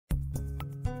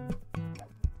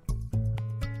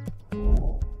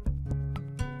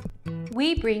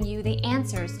We bring you the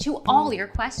answers to all your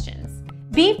questions.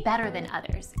 Be better than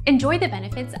others. Enjoy the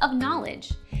benefits of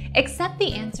knowledge. Accept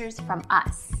the answers from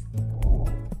us.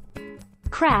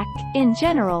 Crack, in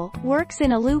general, works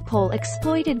in a loophole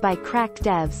exploited by crack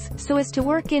devs, so as to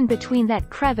work in between that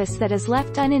crevice that is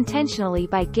left unintentionally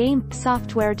by game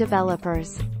software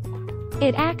developers.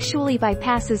 It actually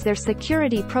bypasses their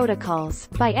security protocols,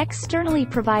 by externally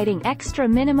providing extra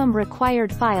minimum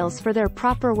required files for their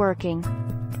proper working.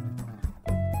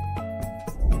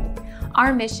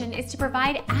 Our mission is to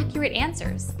provide accurate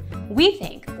answers. We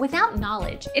think, without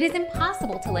knowledge, it is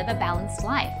impossible to live a balanced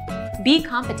life. Be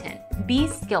competent. Be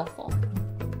skillful.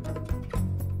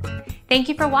 Thank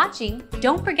you for watching.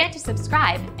 Don't forget to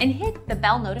subscribe and hit the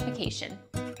bell notification.